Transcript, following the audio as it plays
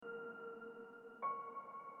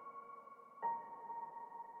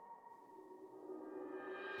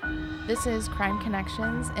This is Crime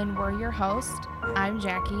Connections, and we're your host. I'm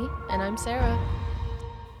Jackie. And I'm Sarah.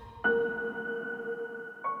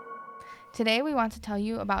 Today we want to tell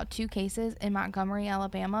you about two cases in Montgomery,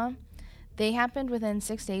 Alabama. They happened within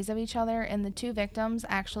 6 days of each other, and the two victims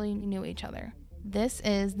actually knew each other. This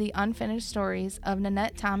is the unfinished stories of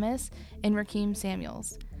Nanette Thomas and Rakeem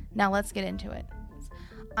Samuels. Now let's get into it.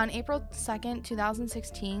 On April 2nd,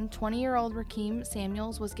 2016, 20-year-old Rakeem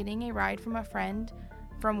Samuels was getting a ride from a friend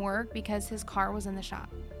from work because his car was in the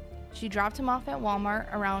shop. She dropped him off at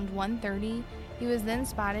Walmart around 1:30. He was then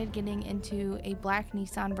spotted getting into a black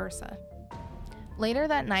Nissan Versa. Later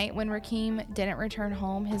that night, when Rakeem didn't return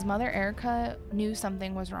home, his mother Erica knew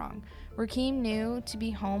something was wrong. Rakeem knew to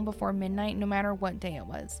be home before midnight no matter what day it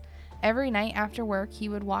was. Every night after work, he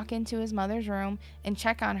would walk into his mother's room and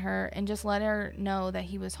check on her and just let her know that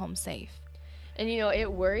he was home safe. And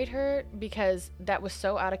it worried her because that was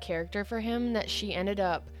so out of character for him that she ended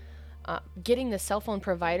up getting the cell phone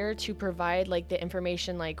provider to provide the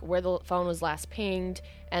information where the phone was last pinged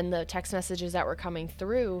and the text messages that were coming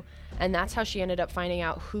through, and that's how she ended up finding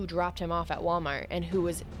out who dropped him off at Walmart and who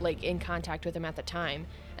was in contact with him at the time.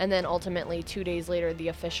 And then ultimately 2 days later the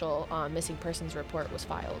official missing persons report was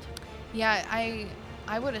filed. Yeah,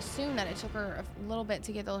 I would assume that it took her a little bit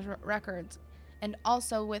to get those records. And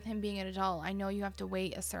also, with him being an adult, I know you have to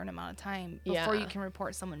wait a certain amount of time before you can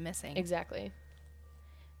report someone missing. Exactly.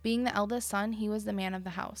 Being the eldest son, he was the man of the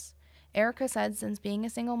house. Erica said since being a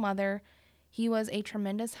single mother, he was a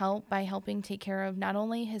tremendous help by helping take care of not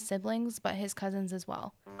only his siblings, but his cousins as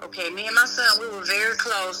well. Okay, me and my son, we were very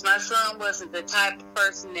close. My son wasn't the type of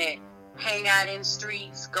person that hang out in the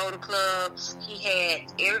streets, go to clubs. He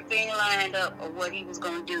had everything lined up of what he was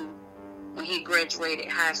going to do when he graduated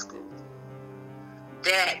high school.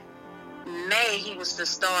 That May, he was to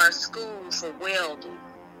start school for welding.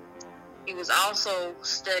 He was also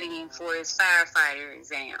studying for his firefighter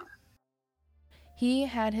exam. He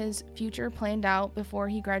had his future planned out before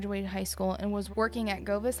he graduated high school and was working at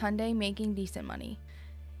Govis Hyundai making decent money.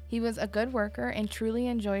 He was a good worker and truly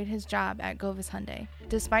enjoyed his job at Govis Hyundai.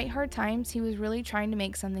 Despite hard times, he was really trying to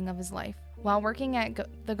make something of his life. While working at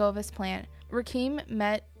the Govis plant, Rakeem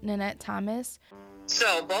met Nanette Thomas.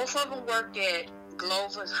 So both of them worked at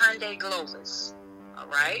Hyundai Glovis, all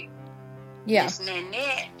right? Yeah. Miss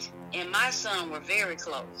Nanette and my son were very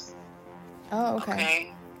close. Oh,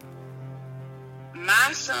 okay.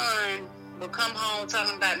 My son would come home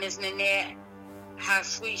talking about Miss Nanette, how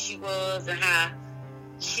sweet she was and how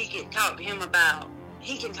she could talk to him about,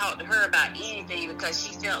 he can talk to her about anything because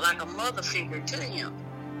she felt like a mother figure to him.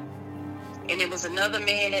 And there was another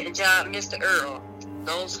man at the job, Mr. Earl.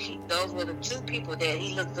 Those were the two people that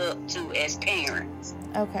he looked up to as parents.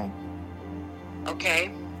 Okay.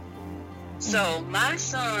 So my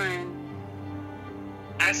son,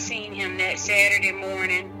 I seen him that Saturday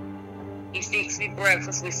morning. He fixed me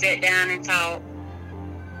breakfast. We sat down and talked.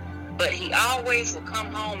 But he always would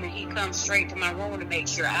come home and he'd come straight to my room to make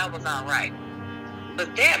sure I was all right.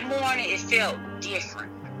 But that morning it felt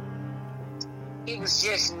different. He was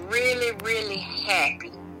just really, really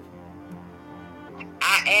happy.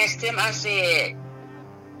 I asked him, I said,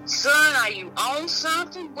 son, are you on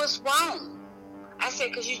something? What's wrong? I said,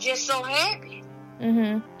 because you're just so happy.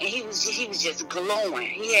 And he was just glowing.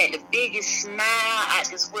 He had the biggest smile out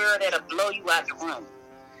this world that'll blow you out the room.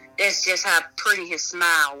 That's just how pretty his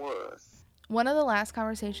smile was. One of the last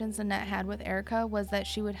conversations Nanette had with Erica was that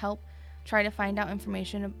she would help try to find out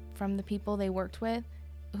information from the people they worked with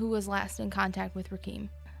who was last in contact with Rakeem.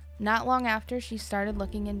 Not long after she started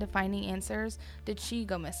looking into finding answers, did she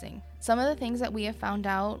go missing. Some of the things that we have found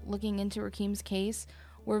out looking into Rakeem's case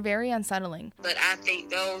were very unsettling. But I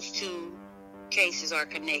think those two cases are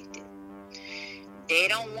connected. They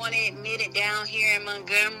don't want to admit it down here in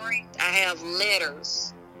Montgomery. I have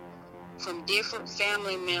letters from different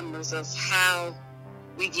family members of how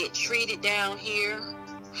we get treated down here,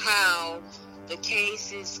 how the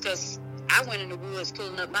cases, because I went in the woods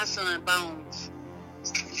pulling up my son's bones.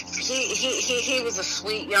 He was a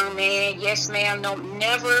sweet young man. Yes, ma'am. No,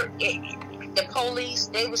 never. The police,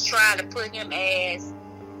 they was trying to put him as,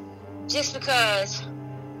 just because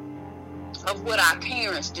of what our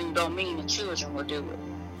parents do don't mean the children will do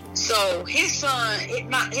it. So his son,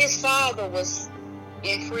 his father was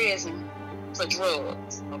in prison for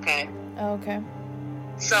drugs, okay? Okay.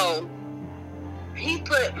 So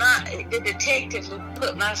the detective who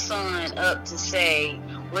put my son up to say,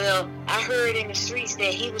 well, I heard in the streets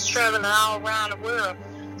that he was traveling all around the world.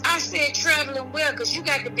 I said, traveling well, because you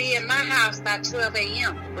got to be in my house by 12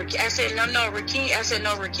 a.m. I said, no,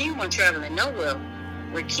 Rakeem wasn't traveling nowhere.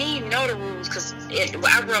 Rakeem know the rules, because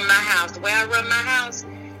I run my house. The way I run my house,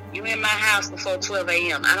 You in my house before 12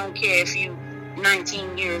 a.m. I don't care if you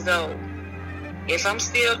 19 years old. If I'm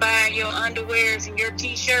still buying your underwears and your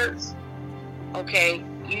t-shirts, okay,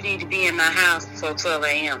 you need to be in my house before 12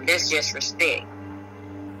 a.m. That's just respect.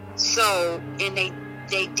 So, and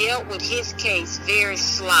they dealt with his case very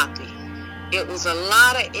sloppy. It was a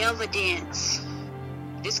lot of evidence.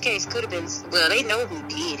 This case could have been, well, they know who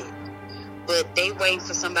did it, but they wait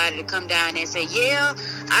for somebody to come down and say, yeah,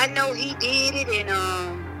 I know he did it,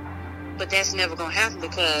 and but that's never gonna happen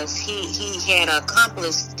because he had an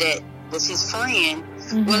accomplice that was his friend.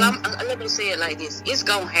 Mm-hmm. Well, let me say it like this: it's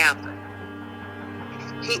gonna happen.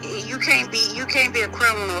 You can't be a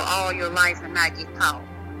criminal all your life and not get caught.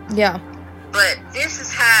 Yeah. But this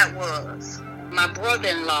is how it was. My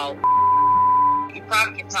brother-in-law, you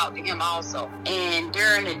probably can talk to him also. And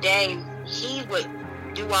during the day, he would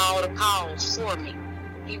do all the calls for me.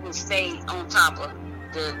 He would stay on top of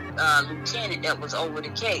the lieutenant that was over the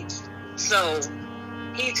case. So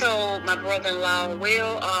he told my brother-in-law,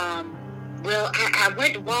 well, I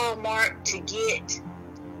went to Walmart to get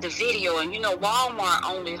the video, and Walmart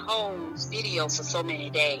only holds video for so many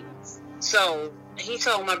days. So he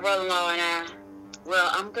told my brother-in-law and I,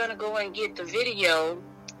 well, I'm gonna go and get the video,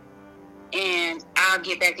 and I'll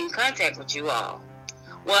get back in contact with you all.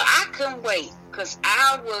 Well, I couldn't wait because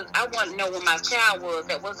I wanted to know where my child was.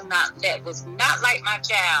 That was not like my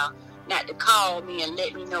child not to call me and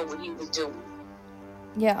let me know what he was doing.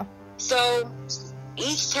 Yeah. So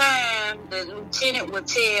each time the lieutenant would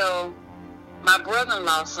tell my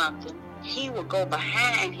brother-in-law something, he would go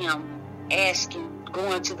behind him asking,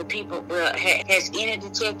 going to the people, has any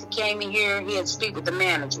detective came in here? He'd speak with the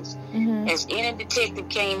managers. Mm-hmm. Has any detective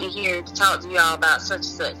came in here to talk to y'all about such and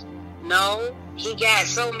such? No. He got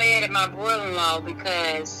so mad at my brother-in-law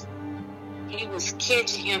because he was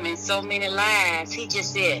catching him in so many lies. He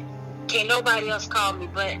just said, can't nobody else call me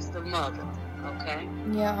but the mother. Okay?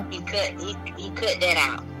 Yeah. He cut that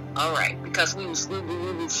out. All right. Because we was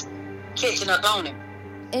catching up on him.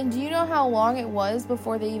 And do you know how long it was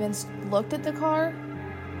before they even looked at the car?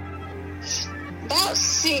 About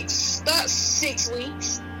six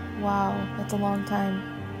weeks. Wow, that's a long time.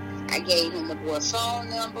 I gave him the boy's phone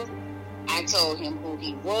number. I told him who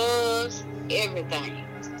he was, everything.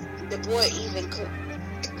 The boy even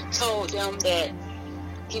told them that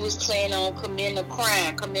he was planning on committing a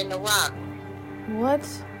crime, committing a robbery. What?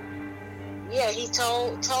 Yeah, he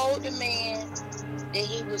told the man that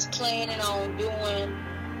he was planning on doing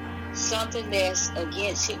something that's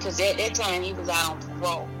against him, because at that time he was out on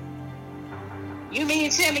parole. You mean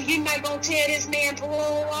to tell me you're not going to tell this man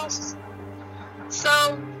parole officer?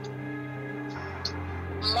 So,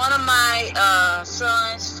 one of my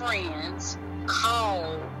son's friends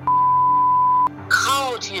called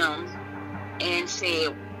him and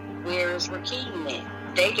said, where is Rakeem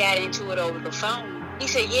at? They got into it over the phone. He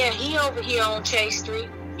said, yeah, he over here on Chase Street.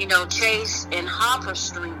 Chase and Hopper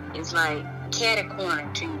Street is like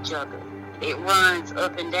catty-corner to each other. It runs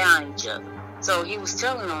up and down each other. So he was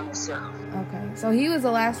telling on himself. Okay, so he was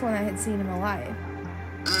the last one that had seen him alive.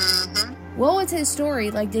 Mm-hmm. What was his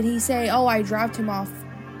story? Like, did he say, oh, I dropped him off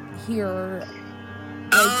here?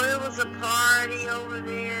 Oh, it was a party over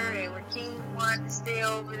there, and Rakeem wanted to stay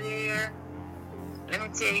over there. Let me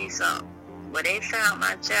tell you something. When they found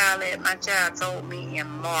my child told me in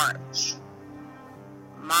March,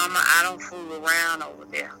 Mama, I don't fool around over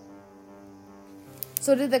there.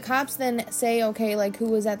 So did the cops then say, okay, like, who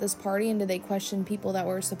was at this party, and did they question people that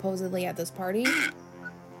were supposedly at this party?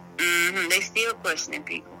 Mm-hmm. They still questioning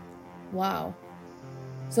people. Wow.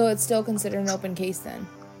 So it's still considered an open case then?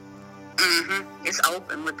 Mm-hmm. It's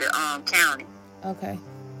open with the county. Okay.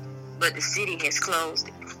 But the city has closed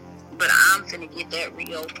it. But I'm finna get that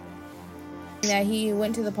reopened. That he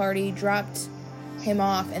went to the party, dropped him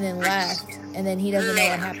off, and then left, and then he doesn't know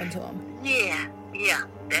what happened to him. Yeah.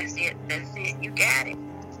 That's it. You got it.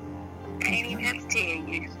 I ain't even have to tell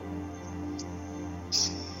you.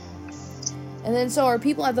 And then, so are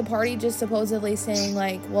people at the party just supposedly saying,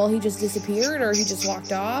 like, well, he just disappeared, or he just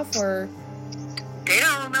walked off, or? They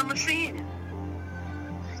don't remember seeing him.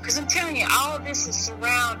 Because I'm telling you, all of this is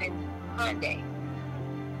surrounding Hyundai.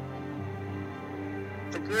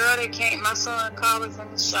 The girl that came, my son Carlos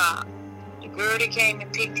in the shop, the girl that came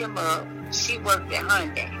and picked him up, she worked at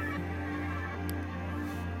Hyundai.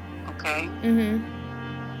 Okay?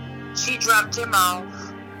 Mm-hmm. She dropped him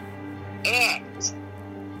off at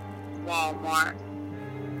Walmart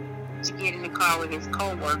to get in the car with his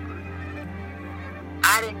co-worker.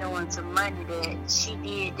 I didn't know until Monday that she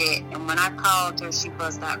did that, and when I called her, she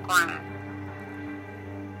bust out crying.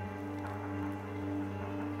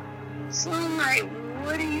 So I'm like,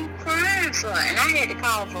 what are you crying for? And I had to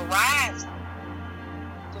call Verizon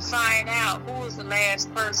to find out who was the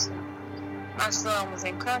last person my son was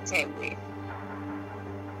in contact with.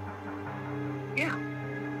 Yeah.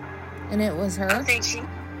 And it was her? I think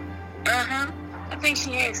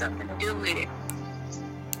she had something to do with it.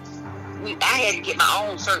 I had to get my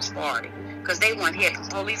own search party because they weren't here, because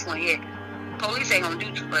police weren't here. Police ain't gonna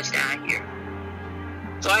do too much down here.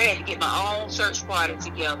 So I had to get my own search party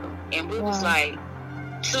together. And we was like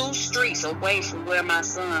 2 streets away from where my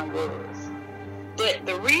son was. But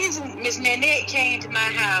the reason Miss Nanette came to my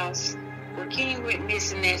house, Rakeem went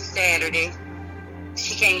missing that Saturday.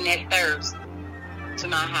 She came that Thursday to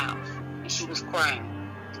my house, and she was crying.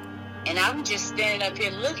 And I was just standing up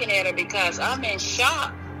here looking at her because I'm in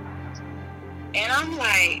shock. And I'm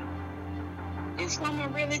like, this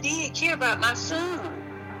woman really did care about my son.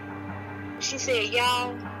 She said,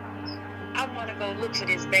 y'all, I want to go look for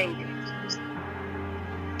this baby.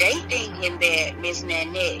 They thinking that Miss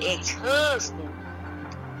Nanette, ex-husband,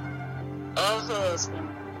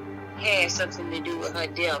 had something to do with her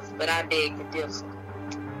death, but I beg to differ.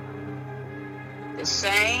 The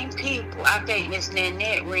same people, I think Miss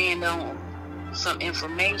Nanette ran on some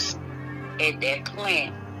information at that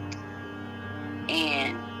plant,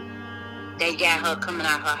 and they got her coming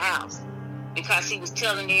out her house because he was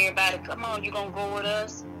telling everybody, come on, you gonna go with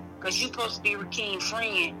us? Because you supposed to be Rakeem's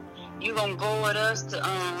friend. You gonna go with us to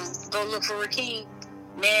go look for Rakeem?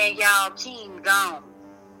 Man, y'all, Keem gone.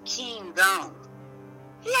 Keem gone.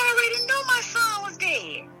 He already knew my son was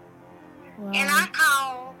dead. Wow. And I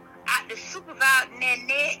called out the supervisor,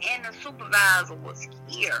 Nanette, and the supervisor was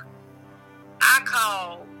here. I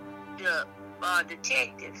called the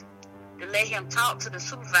detective to let him talk to the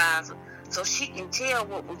supervisor so she can tell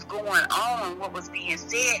what was going on, what was being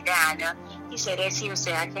said down there. He said, that's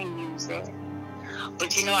hearsay, I can't use that.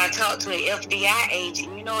 But you know, I talked to an FBI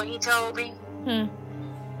agent. You know what he told me?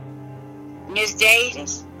 Miss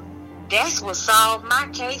Davis, that's what solved my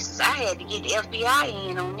cases. I had to get the FBI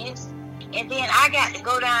in on this. And then I got to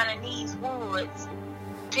go down in these woods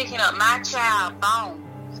picking up my child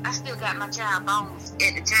bones. I still got my child bones.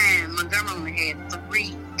 At the time, Montgomery only had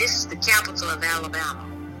 3. This is the capital of Alabama.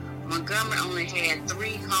 Montgomery only had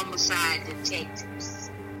 3 homicide detectives.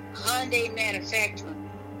 Hyundai Manufacturing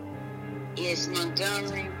is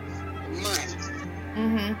Montgomery money.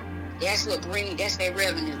 That's their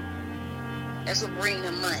revenue. That's what bring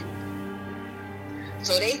them money.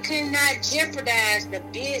 So they could not jeopardize the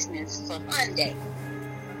business for Hyundai.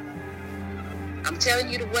 I'm telling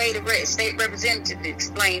you the way the state representative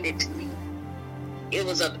explained it to me. It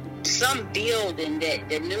was some building that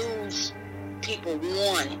the news people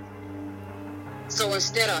wanted. So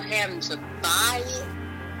instead of having to buy it,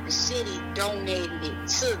 the city donated it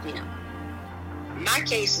to them. My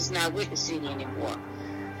case is not with the city anymore.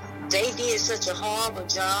 They did such a horrible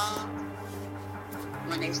job.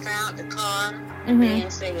 When they found the car, the man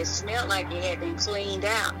said it smelled like it had been cleaned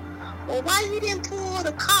out. Well, why you didn't pull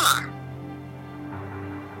the car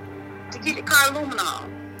to get the car luminol?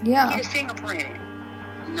 Yeah. Get it fingerprinted.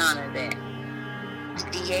 None of that. The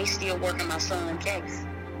DA still working my son's case.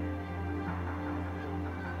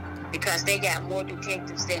 Because they got more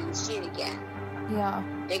detectives than the city got. Yeah.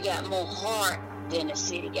 They got more heart than the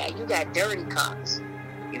city got. You got dirty cops.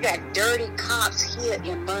 You got dirty cops here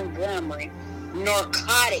in Montgomery.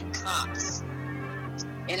 Narcotic cops.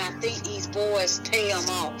 And I think these boys pay them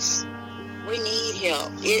off. We need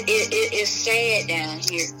help. It's sad down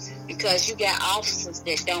here because you got officers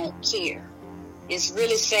that don't care. It's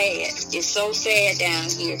really sad. It's so sad down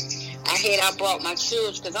here. I brought my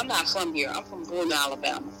children, because I'm not from here. I'm from Boone,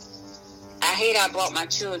 Alabama. I brought my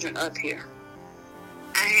children up here.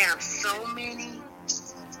 I have so many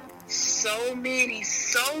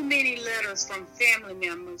letters from family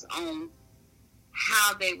members on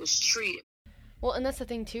how they was treated. Well, and that's the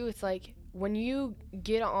thing too. It's like when you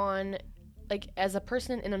get on, like as a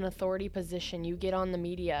person in an authority position, you get on the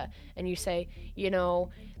media and you say, you know,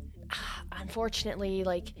 unfortunately,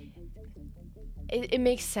 like it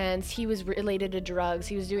makes sense. He was related to drugs.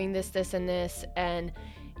 He was doing this, and this, and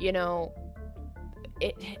you know,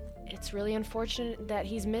 it's really unfortunate that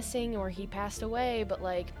he's missing or he passed away. But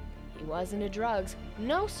like, he was into drugs.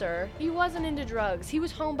 No, sir, he wasn't into drugs. He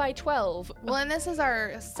was home by 12. Well, and this is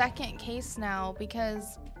our second case now,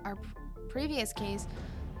 because our previous case,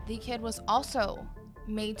 the kid was also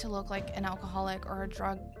made to look like an alcoholic or a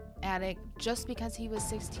drug addict just because he was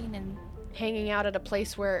 16 and hanging out at a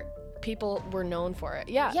place where people were known for it.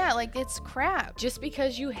 Yeah. Yeah, like it's crap. Just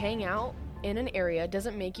because you hang out in an area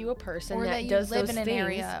doesn't make you a person or that you does live those in an things,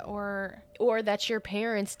 area or that your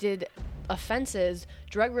parents did offenses,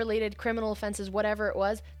 drug-related criminal offenses, whatever it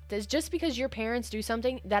was, just because your parents do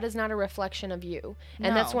something, that is not a reflection of you.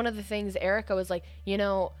 And that's No. one of the things Erica was like,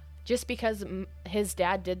 just because his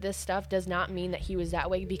dad did this stuff does not mean that he was that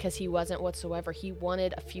way, because he wasn't whatsoever. He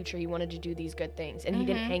wanted a future. He wanted to do these good things, and he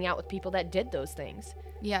didn't hang out with people that did those things.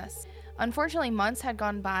 Yes. Unfortunately, months had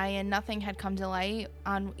gone by and nothing had come to light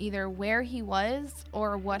on either where he was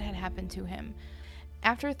or what had happened to him.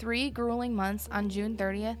 After 3 grueling months, on June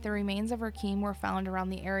 30th, the remains of Rakeem were found around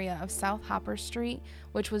the area of South Hopper Street,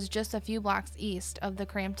 which was just a few blocks east of the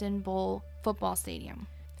Crampton Bowl football stadium.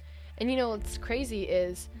 And what's crazy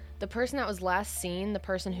is the person that was last seen, the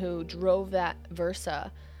person who drove that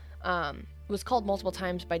Versa, was called multiple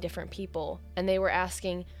times by different people, and they were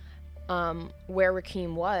asking where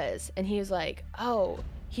Rakeem was, and he was like, oh,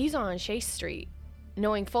 he's on Chase Street,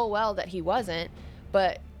 knowing full well that he wasn't,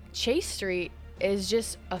 but Chase Street is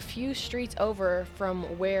just a few streets over from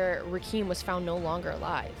where Rakeem was found no longer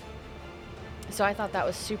alive. So I thought that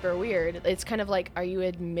was super weird. It's kind of like, are you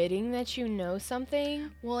admitting that you know something?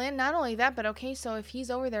 Well, and not only that, but okay, so if he's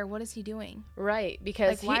over there, what is he doing? Right,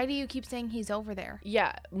 because Like, why do you keep saying he's over there?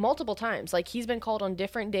 Yeah, multiple times. Like, he's been called on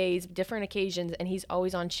different days, different occasions, and he's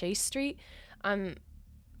always on Chase Street.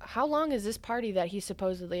 How long is this party that he's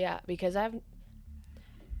supposedly at? Because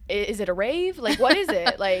is it a rave? Like, what is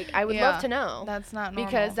it? Like, I would love to know. That's not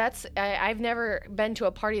normal. Because I've never been to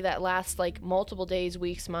a party that lasts like multiple days,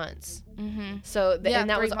 weeks, months. Mm-hmm. So, and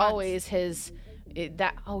that 3 was months. always he's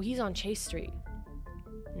on Chase Street.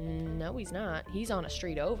 No, he's not. He's on a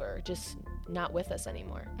street over, just not with us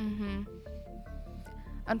anymore. Mm-hmm.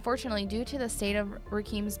 Unfortunately, due to the state of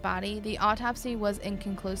Rakeem's body, the autopsy was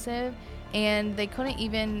inconclusive, and they couldn't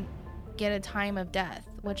even get a time of death,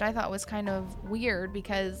 which I thought was kind of weird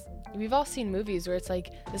because... We've all seen movies where it's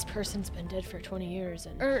like, this person's been dead for 20 years.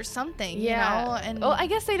 Or something, yeah. you know? And well, I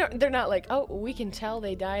guess they're not like, oh, we can tell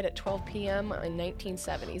they died at 12 p.m. in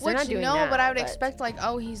 1970s. They're not doing that. But I would expect, like,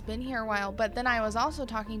 oh, he's been here a while. But then I was also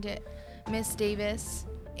talking to Miss Davis,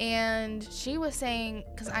 and she was saying,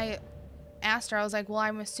 because I asked her, I was like, well,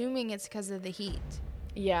 I'm assuming it's because of the heat.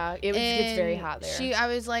 Yeah, it gets very hot there. I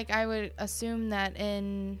was like, I would assume that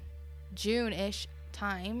in June-ish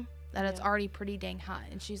time, that it's already pretty dang hot.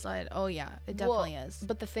 And she's like, oh yeah, it definitely is.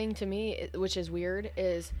 But the thing to me, which is weird,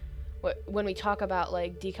 is when we talk about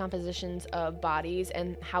like decompositions of bodies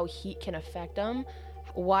and how heat can affect them,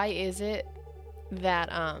 why is it that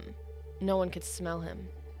no one could smell him?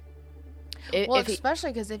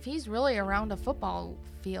 Especially because if he's really around a football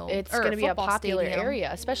field, it's going to be a popular stadium. area,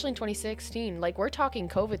 especially in 2016. Like, we're talking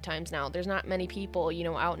COVID times now. There's not many people,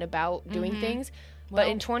 out and about doing things. But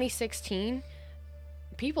in 2016,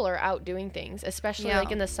 people are out doing things, especially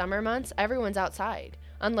like in the summer months. Everyone's outside,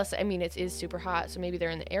 unless it is super hot, so maybe they're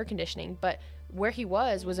in the air conditioning. But where he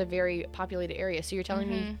was a very populated area. So you're telling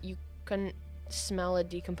me you couldn't smell a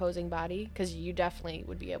decomposing body? Because you definitely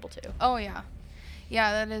would be able to. Oh yeah,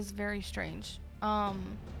 that is very strange.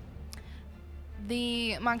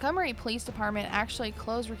 The Montgomery Police Department actually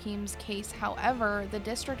closed Rakeem's case. However, the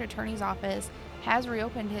district attorney's office has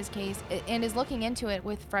reopened his case and is looking into it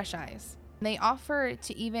with fresh eyes. They offer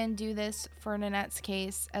to even do this for Nanette's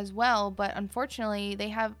case as well, but unfortunately, they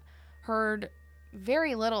have heard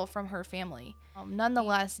very little from her family.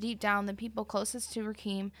 Nonetheless, deep down, the people closest to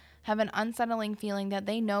Rakeem have an unsettling feeling that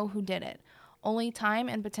they know who did it. Only time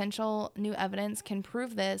and potential new evidence can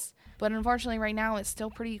prove this, but unfortunately right now it's still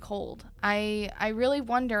pretty cold. I really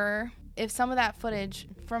wonder if some of that footage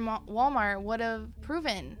from Walmart would have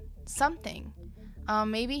proven something.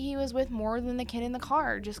 Maybe he was with more than the kid in the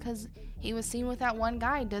car. Just because he was seen with that one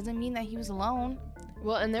guy doesn't mean that he was alone.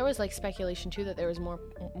 Well, and there was like speculation too that there was more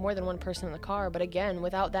than one person in the car, but again,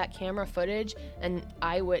 without that camera footage and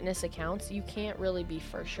eyewitness accounts, you can't really be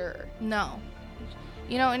for sure. No.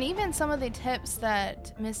 And even some of the tips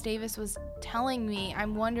that Miss Davis was telling me,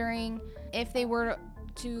 I'm wondering if they were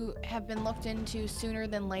to have been looked into sooner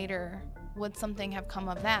than later, would something have come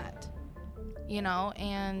of that?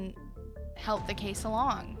 And help the case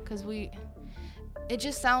along, because it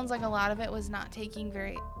just sounds like a lot of it was not taking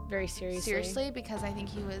very seriously, because I think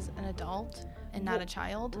he was an adult and not a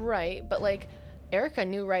child. Right, but like Erica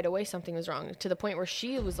knew right away something was wrong, to the point where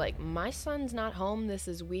she was like, my son's not home, this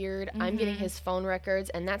is weird. I'm getting his phone records,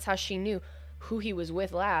 and that's how she knew who he was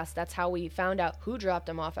with last. That's how we found out who dropped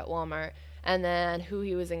him off at Walmart, and then who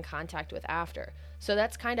he was in contact with after. So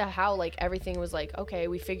that's kind of how like everything was like, okay,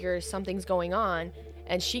 we figure something's going on.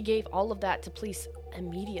 And she gave all of that to police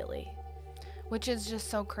immediately. Which is just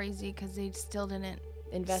so crazy, because they still didn't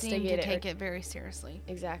investigate seem to take it very seriously.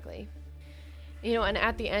 Exactly. And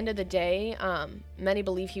at the end of the day, many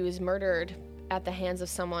believe he was murdered at the hands of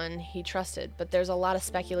someone he trusted, but there's a lot of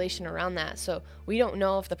speculation around that. So we don't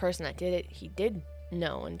know if the person that did it, he did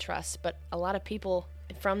know and trust, but a lot of people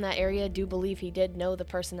from that area do believe he did know the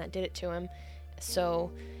person that did it to him.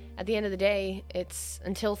 So at the end of the day, it's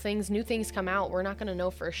until new things come out, we're not going to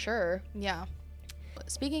know for sure. Yeah.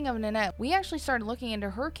 Speaking of Nanette, we actually started looking into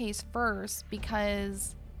her case first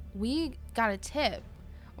because we got a tip,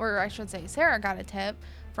 or I should say Sarah got a tip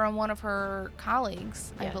from one of her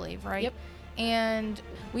colleagues, I believe, right? Yep. And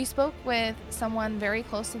we spoke with someone very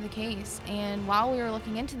close to the case, and while we were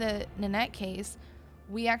looking into the Nanette case,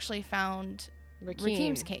 we actually found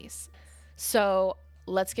Rakeem's case. So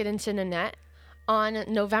let's get into Nanette. On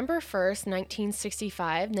November 1st,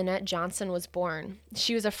 1965, Nanette Johnson was born.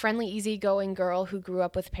 She was a friendly, easygoing girl who grew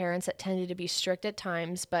up with parents that tended to be strict at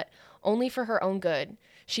times, but only for her own good.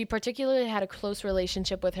 She particularly had a close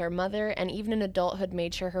relationship with her mother, and even in adulthood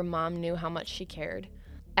made sure her mom knew how much she cared.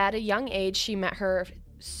 At a young age, she met her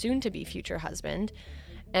soon-to-be future husband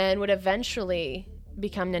and would eventually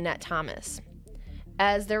become Nanette Thomas.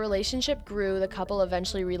 As their relationship grew, the couple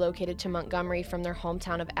eventually relocated to Montgomery from their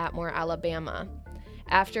hometown of Atmore, Alabama.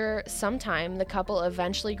 After some time, the couple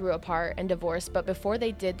eventually grew apart and divorced, but before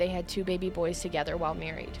they did, they had 2 baby boys together while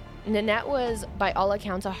married. Nanette was, by all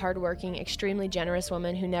accounts, a hardworking, extremely generous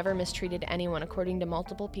woman who never mistreated anyone, according to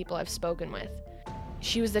multiple people I've spoken with.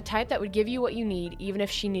 She was the type that would give you what you need, even if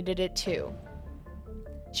she needed it too.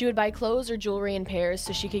 She would buy clothes or jewelry in pairs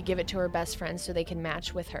so she could give it to her best friends so they could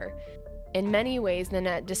match with her. In many ways,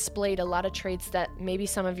 Nanette displayed a lot of traits that maybe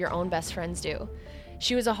some of your own best friends do.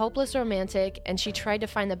 She was a hopeless romantic, and she tried to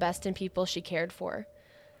find the best in people she cared for.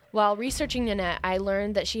 While researching Nanette, I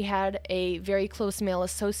learned that she had a very close male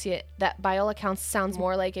associate that, by all accounts, sounds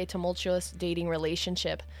more like a tumultuous dating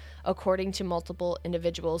relationship, according to multiple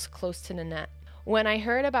individuals close to Nanette. When I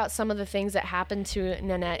heard about some of the things that happened to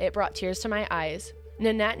Nanette, it brought tears to my eyes.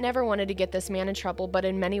 Nanette never wanted to get this man in trouble, but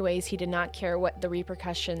in many ways he did not care what the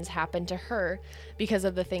repercussions happened to her because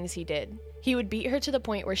of the things he did. He would beat her to the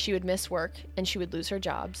point where she would miss work and she would lose her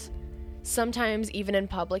jobs. Sometimes, even in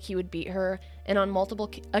public, he would beat her, and on multiple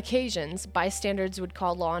occasions, bystanders would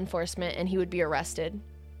call law enforcement and he would be arrested.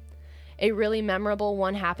 A really memorable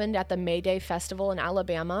one happened at the May Day Festival in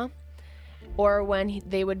Alabama, or when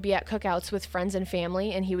they would be at cookouts with friends and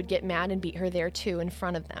family and he would get mad and beat her there too in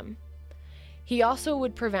front of them. He also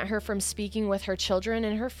would prevent her from speaking with her children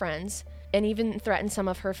and her friends, and even threaten some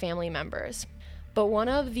of her family members. But one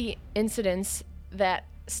of the incidents that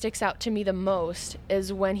sticks out to me the most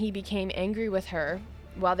is when he became angry with her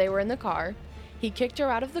while they were in the car. He kicked her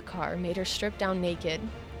out of the car, made her strip down naked,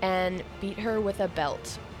 and beat her with a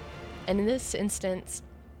belt. And in this instance,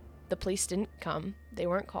 the police didn't come. They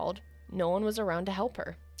weren't called. No one was around to help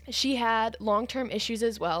her. She had long-term issues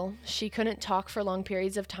as well. She couldn't talk for long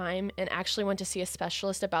periods of time and actually went to see a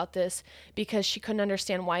specialist about this because she couldn't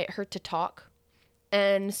understand why it hurt to talk.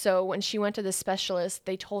 And so when she went to the specialist,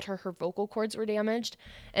 they told her her vocal cords were damaged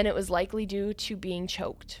and it was likely due to being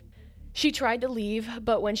choked. She tried to leave,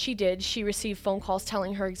 but when she did, she received phone calls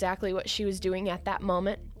telling her exactly what she was doing at that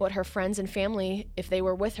moment, what her friends and family, if they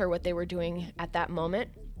were with her, what they were doing at that moment.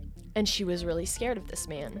 And she was really scared of this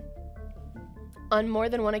man. On more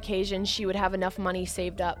than one occasion, she would have enough money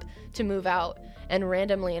saved up to move out, and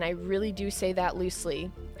randomly, and I really do say that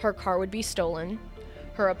loosely, her car would be stolen,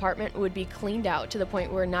 her apartment would be cleaned out to the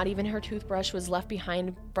point where not even her toothbrush was left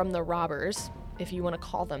behind from the robbers, if you want to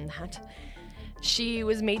call them that. She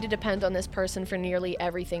was made to depend on this person for nearly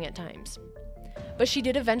everything at times. But she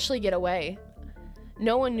did eventually get away.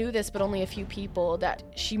 No one knew this but only a few people, that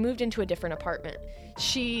she moved into a different apartment.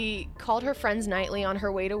 She called her friends nightly on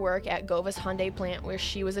her way to work at Govas Hyundai plant where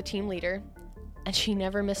she was a team leader, and she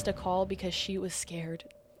never missed a call because she was scared.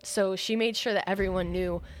 So she made sure that everyone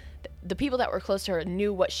knew, the people that were close to her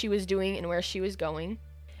knew what she was doing and where she was going.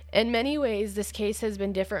 In many ways, this case has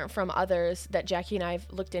been different from others that Jackie and I have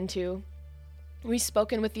looked into. We've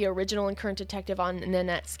spoken with the original and current detective on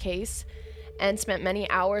Nanette's case and spent many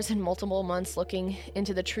hours and multiple months looking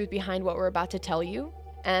into the truth behind what we're about to tell you.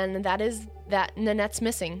 And that is that Nanette's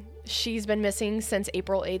missing. She's been missing since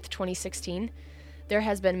April 8th, 2016. There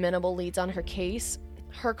has been minimal leads on her case.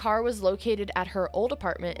 Her car was located at her old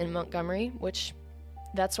apartment in Montgomery, which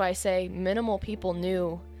that's why I say minimal people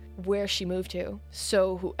knew where she moved to.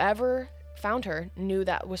 So whoever found her knew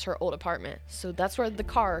that was her old apartment. So that's where the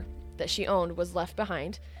car that she owned was left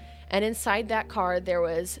behind. And inside that car, there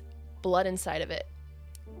was blood inside of it.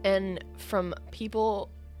 And from people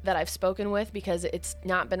that I've spoken with, because it's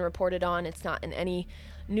not been reported on, it's not in any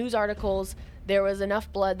news articles, there was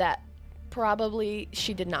enough blood that probably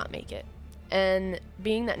she did not make it. And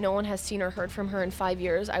being that no one has seen or heard from her in 5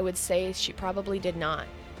 years, I would say she probably did not.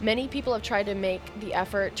 Many people have tried to make the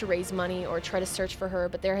effort to raise money or try to search for her,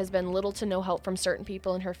 but there has been little to no help from certain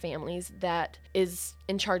people in her families that is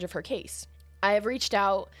in charge of her case. I have reached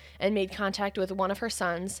out and made contact with one of her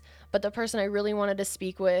sons, but the person I really wanted to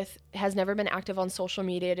speak with has never been active on social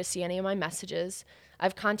media to see any of my messages.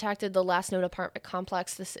 I've contacted the last known apartment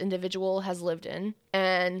complex this individual has lived in,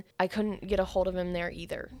 and I couldn't get a hold of him there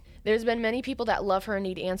either. There's been many people that love her and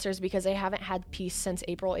need answers because they haven't had peace since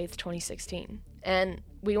April 8th, 2016. And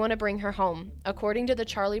we want to bring her home. According to the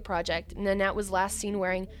Charlie Project, Nanette was last seen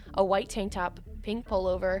wearing a white tank top, pink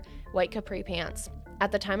pullover, white capri pants.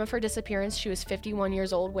 At the time of her disappearance, she was 51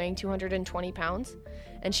 years old, weighing 220 pounds,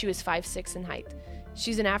 and she was 5'6" in height.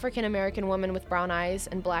 She's an African-American woman with brown eyes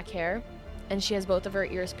and black hair, and she has both of her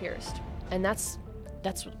ears pierced. And that's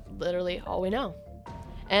literally all we know.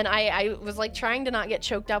 And I was like trying to not get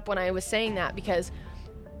choked up when I was saying that because,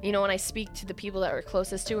 you know, when I speak to the people that were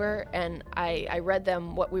closest to her and I read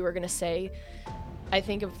them what we were going to say, I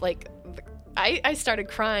think of like, I started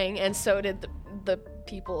crying, and so did the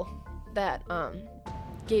people that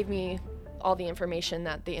gave me all the information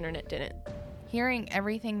that the internet didn't. Hearing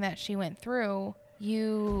everything that she went through,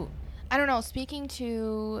 I don't know, speaking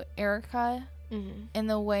to Erica in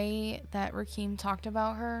the way that Rakeem talked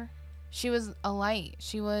about her, she was a light.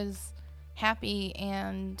 She was happy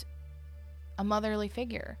and a motherly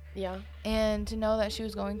figure. Yeah. And to know that she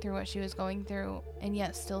was going through what she was going through and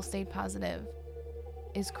yet still stayed positive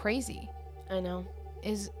is crazy. I know.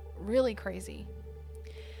 Is really crazy.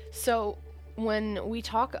 So when we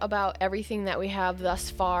talk about everything that we have thus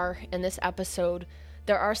far in this episode,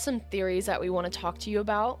 there are some theories that we want to talk to you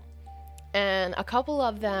about. And a couple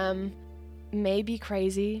of them may be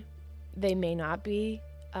crazy. They may not be.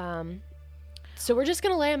 So we're just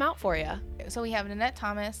going to lay them out for you. So we have Nanette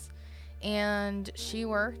Thomas, and she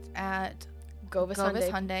worked at Govis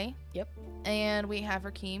Hyundai. Yep. And we have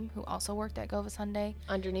Rakeem, who also worked at Govis Hyundai.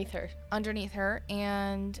 Underneath her.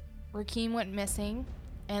 And Rakeem went missing.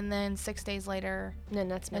 And then 6 days later,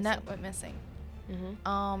 Nanette went missing.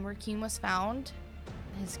 Rakeem was found.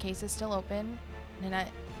 His case is still open.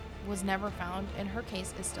 Nanette was never found, and her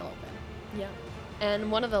case is still open. Yeah.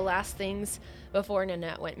 And one of the last things before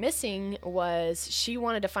Nanette went missing was she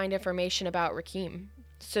wanted to find information about Rakeem.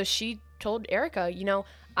 So she told Erica, you know,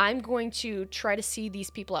 I'm going to try to see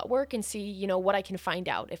these people at work and see, you know, what I can find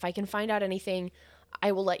out. If I can find out anything,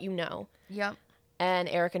 I will let you know. Yep. And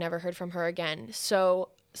Erica never heard from her again. So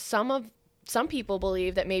some people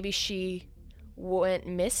believe that maybe she went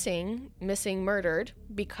missing, murdered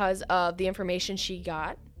because of the information she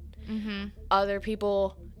got. Other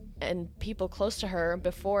people and people close to her,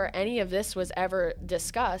 before any of this was ever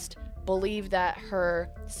discussed, believe that her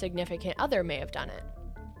significant other may have done it.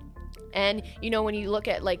 And, you know, when you look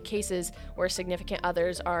at like cases where significant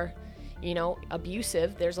others are, you know,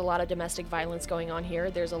 abusive, there's a lot of domestic violence going on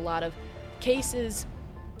here. There's a lot of cases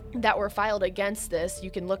that were filed against this.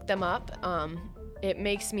 You can look them up. It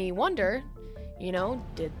makes me wonder, you know,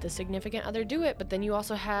 did the significant other do it? But then you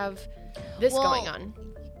also have this going on.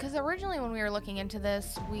 Because originally when we were looking into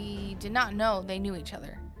this, we did not know they knew each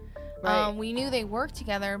other. Right. We knew they worked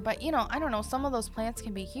together, but, you know, I don't know, some of those plants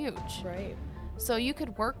can be huge. Right. So you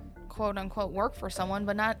could work, quote unquote, work for someone,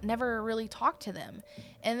 but never really talk to them.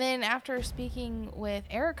 And then after speaking with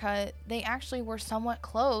Erica, they actually were somewhat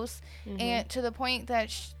close, and to the point that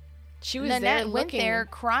she was Nanette there went looking. there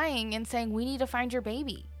crying and saying, we need to find your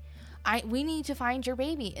baby. We need to find your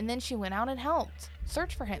baby. And then she went out and helped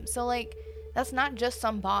search for him. So, like, that's not just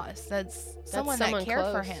some boss. That's someone that cared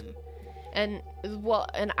close for him. And, well,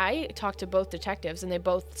 and I talked to both detectives, and they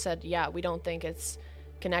both said, yeah, we don't think it's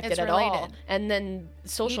connected at all. And then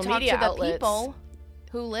social media outlets. The people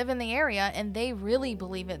who live in the area, and they really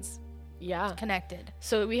believe it's connected.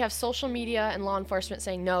 So we have social media and law enforcement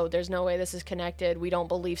saying, no, there's no way this is connected. We don't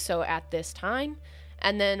believe so at this time.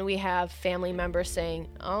 And then we have family members saying,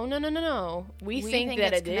 oh, no. We think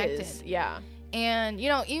that it connected. is. Yeah. And, you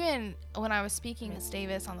know, even when I was speaking with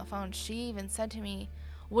Davis on the phone, she even said to me,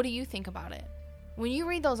 what do you think about it? When you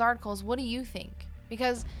read those articles, what do you think?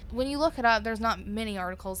 Because when you look it up, there's not many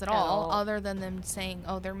articles at all other than them saying,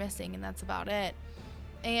 oh, they're missing, and that's about it.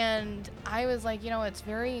 And I was like, you know, it's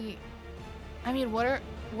very, I mean, what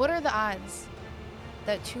are the odds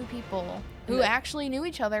that two people who actually knew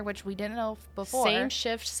each other, which we didn't know before. Same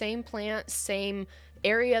shift, same plant, same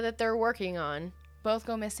area that they're working on. Both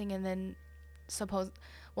go missing, and then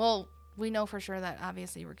we know for sure that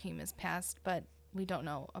obviously Rakeem is passed, but we don't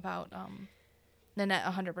know about Nanette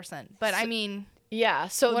 100%. But I mean, Yeah,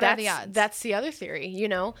 so What are the odds? That's the other theory, you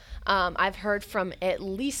know. I've heard from at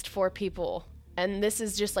least 4 people, and this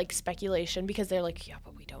is just like speculation because they're like, yeah,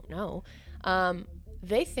 but we don't know.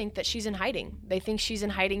 They think that she's in hiding. They think she's in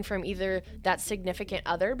hiding from either that significant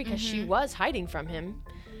other because she was hiding from him,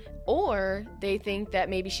 or they think that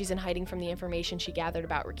maybe she's in hiding from the information she gathered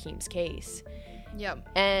about Rakeem's case. Yep.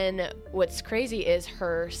 And what's crazy is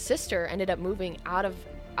her sister ended up moving out of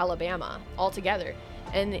Alabama altogether.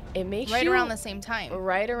 And it makes Right around the same time.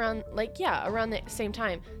 Right around, like, yeah, around the same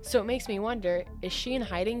time. So it makes me wonder, is she in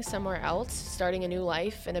hiding somewhere else, starting a new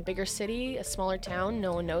life in a bigger city, a smaller town,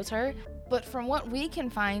 no one knows her? But from what we can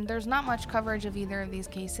find, there's not much coverage of either of these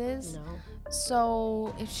cases. No.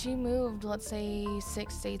 So if she moved, let's say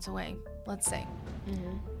 6 states away, let's say,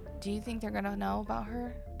 do you think they're going to know about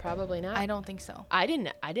her? Probably not. I don't think so. I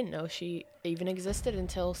didn't know she even existed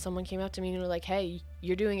until someone came up to me and were like, hey,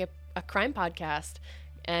 you're doing a crime podcast.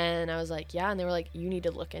 And I was like, yeah. And they were like, you need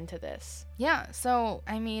to look into this. Yeah. So,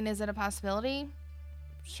 I mean, is it a possibility?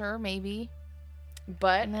 Sure, maybe.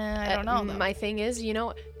 But Nah, I don't know, though. My thing is, you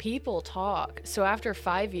know, people talk. So after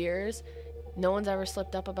 5 years, no one's ever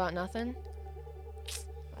slipped up about nothing.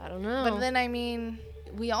 I don't know. But then, I mean,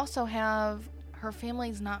 we also have her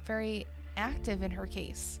family's not very active in her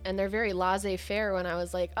case. And they're very laissez-faire when I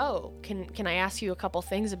was like, oh, can I ask you a couple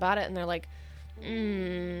things about it? And they're like,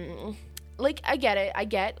 like, I get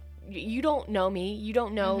it. You don't know me. You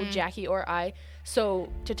don't know Jackie or I. So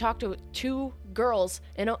to talk to 2 girls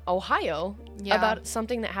in Ohio about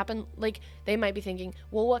something that happened, like, they might be thinking,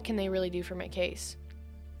 well, what can they really do for my case?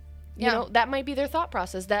 You know, that might be their thought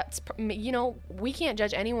process. That's, you know, we can't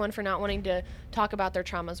judge anyone for not wanting to talk about their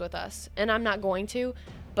traumas with us. And I'm not going to,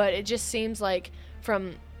 but it just seems like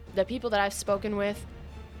from the people that I've spoken with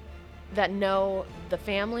that know the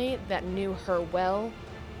family, that knew her well,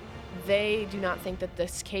 they do not think that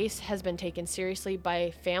this case has been taken seriously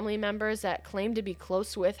by family members that claim to be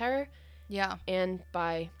close with her. Yeah. And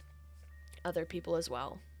by other people as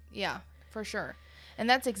well. Yeah, for sure. And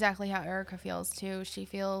that's exactly how Erica feels, too. She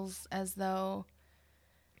feels as though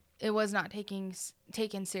it was not taken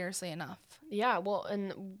seriously enough. Yeah, well,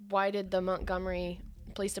 and why did the Montgomery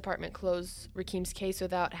Police Department close Rakeem's case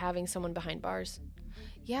without having someone behind bars?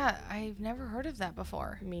 Yeah, I've never heard of that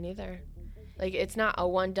before. Me neither. Like, it's not a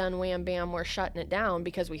one done wham bam, we're shutting it down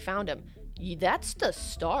because we found him. That's the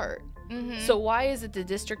start. So why is it the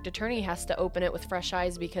district attorney has to open it with fresh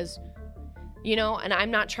eyes? Because, you know, and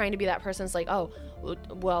I'm not trying to be that person that's like, oh,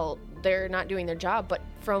 well, they're not doing their job. But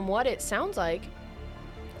from what it sounds like,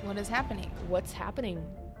 What is happening? what's happening?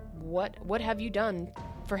 What have you done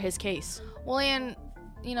for his case? Well, and,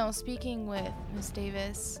 you know, speaking with Miss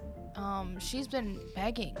Davis, she's been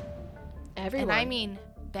begging. Everyone. And I mean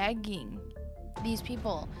begging these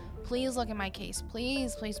people, please look at my case.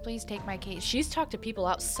 Please, please, please take my case. She's talked to people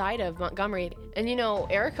outside of Montgomery. And, you know,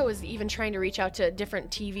 Erica was even trying to reach out to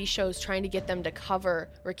different TV shows trying to get them to cover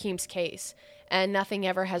Rakeem's case. And nothing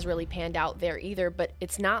ever has really panned out there either. But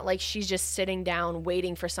it's not like she's just sitting down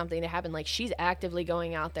waiting for something to happen. Like, she's actively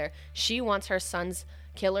going out there. She wants her son's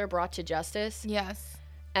killer brought to justice. Yes.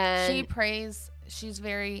 And She prays. She's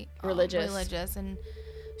very Religious. And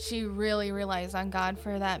she really relies on God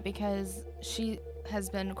for that, because she has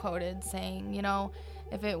been quoted saying, you know,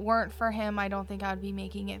 if it weren't for him, I don't think I'd be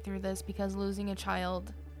making it through this, because losing a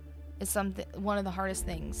child is one of the hardest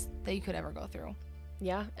things that you could ever go through.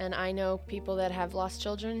 Yeah, and I know people that have lost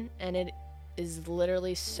children, and it is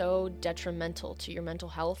literally so detrimental to your mental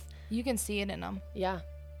health. You can see it in them. Yeah.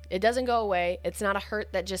 It doesn't go away. It's not a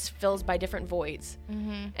hurt that just fills by different voids.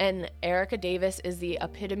 And Erica Davis is the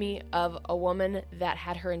epitome of a woman that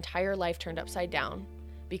had her entire life turned upside down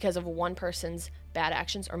because of one person's bad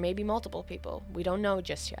actions, or maybe multiple people. We don't know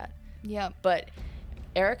just yet. Yep. But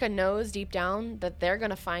Erica knows deep down that they're going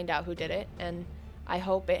to find out who did it, and I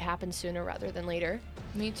hope it happens sooner rather than later.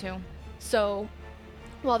 Me too. So,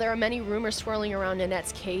 while there are many rumors swirling around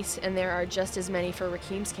Nanette's case, and there are just as many for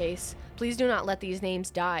Rakeem's case, please do not let these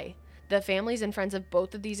names die. The families and friends of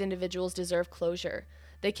both of these individuals deserve closure.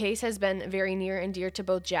 The case has been very near and dear to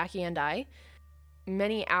both Jackie and I.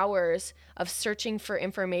 Many hours of searching for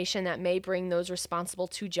information that may bring those responsible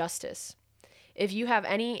to justice. If you have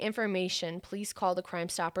any information, please call the Crime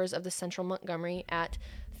Stoppers of the Central Montgomery at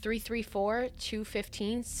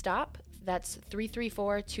 334-215-STOP. That's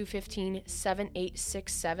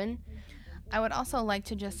 334-215-7867. I would also like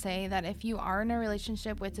to just say that if you are in a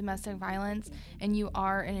relationship with domestic violence and you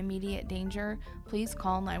are in immediate danger, please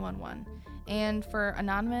call 911. And for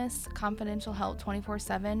anonymous, confidential help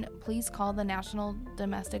 24/7, please call the National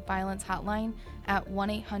Domestic Violence Hotline at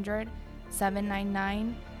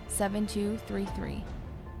 1-800-799-7233.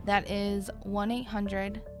 That is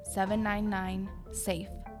 1-800-799-SAFE.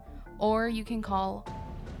 Or you can call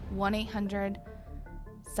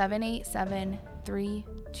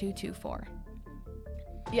 1-800-787-3224.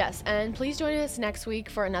 Yes, and please join us next week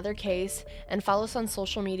for another case, and follow us on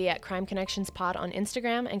social media at Crime Connections Pod on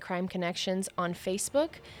Instagram and Crime Connections on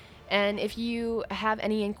Facebook. And if you have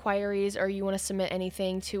any inquiries or you want to submit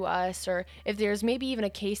anything to us, or if there's maybe even a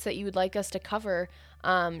case that you would like us to cover,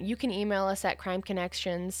 you can email us at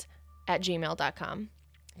crimeconnections@gmail.com.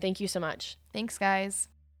 Thank you so much. Thanks, guys.